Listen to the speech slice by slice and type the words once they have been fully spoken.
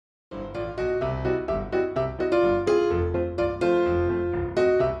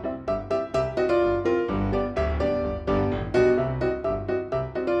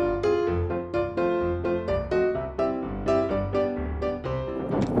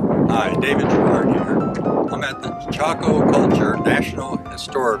Hi, David Gerard here. I'm at the Chaco National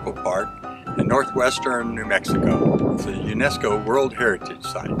Historical Park in northwestern New Mexico. It's a UNESCO World Heritage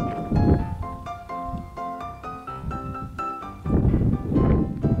Site.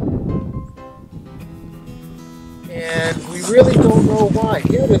 And we really don't know why.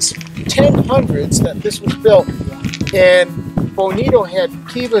 Here it is, 1000s that this was built, and Bonito had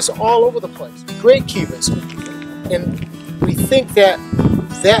kivas all over the place, great kivas. And we think that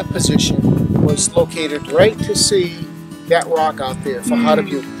that position was located right to see that rock out there for Hot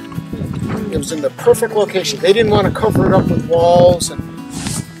View. It was in the perfect location. They didn't want to cover it up with walls and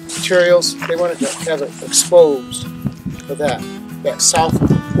materials. They wanted to have it exposed for that south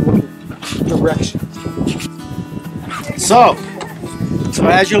direction. So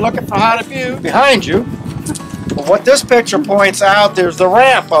as you're looking for Hot View behind you, what this picture points out, there's the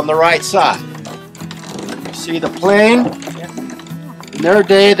ramp on the right side. You see the plane? In their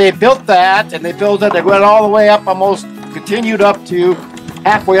day, they built that, and they built it. They went all the way up, almost continued up to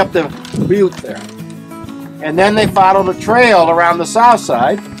halfway up the butte there. And then they followed a trail around the south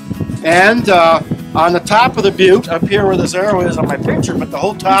side, and on the top of the butte, up here where this arrow is on my picture, but the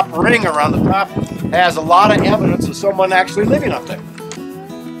whole top ring around the top has a lot of evidence of someone actually living up there.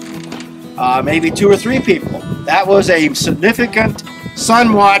 Maybe 2 or 3 people. That was a significant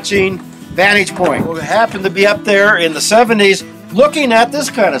sun-watching vantage point. We happened to be up there in the 70s looking at this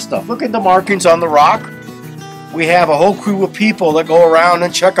kind of stuff. Look at the markings on the rock. We have a whole crew of people that go around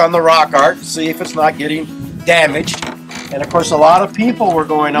and check on the rock art to see if it's not getting damaged. And of course, a lot of people were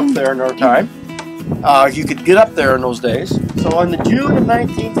going up there in our time. You could get up there in those days. So in the June of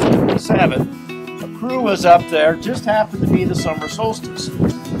 1977, a crew was up there, just happened to be the summer solstice.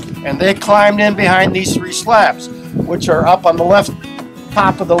 And they climbed in behind these 3 slabs, which are up on the left,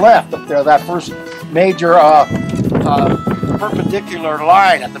 top of the left, up there, that first major perpendicular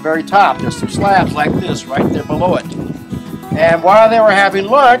line at the very top. There's some slabs like this right there below it. And while they were having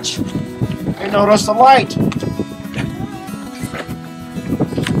lunch, they noticed a light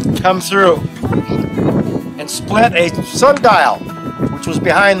come through and split a sundial, which was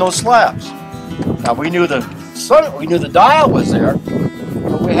behind those slabs. Now we knew the dial was there,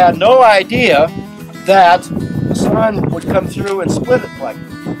 but we had no idea that the sun would come through and split it like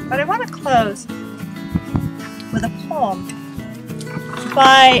that. But I want to close with a poem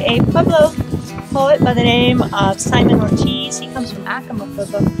by a Pueblo poet by the name of Simon Ortiz. He comes from Acoma,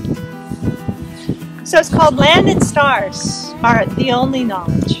 Pueblo. So it's called Land and Stars Are the Only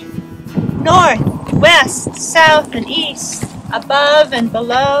Knowledge. North, west, south, and east, above and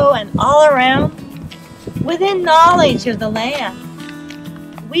below and all around, within knowledge of the land,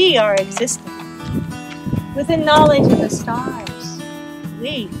 we are existent. Within knowledge of the stars,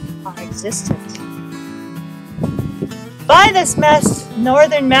 we are existent. By this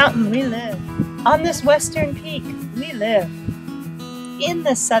northern mountain we live. On this western peak we live. In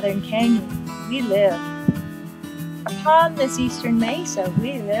this southern canyon we live. Upon this eastern mesa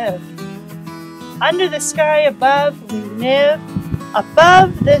we live. Under the sky above we live.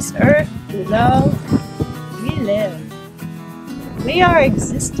 Above this earth below we live. We are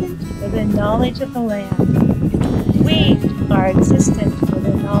existent within knowledge of the land. We are existent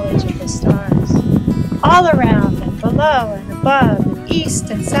within knowledge of the stars. All around and below and above and east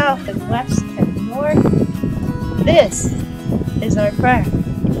and south and west and north. This is our prayer.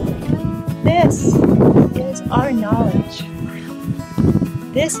 This is our knowledge.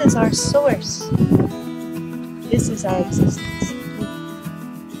 This is our source. This is our existence.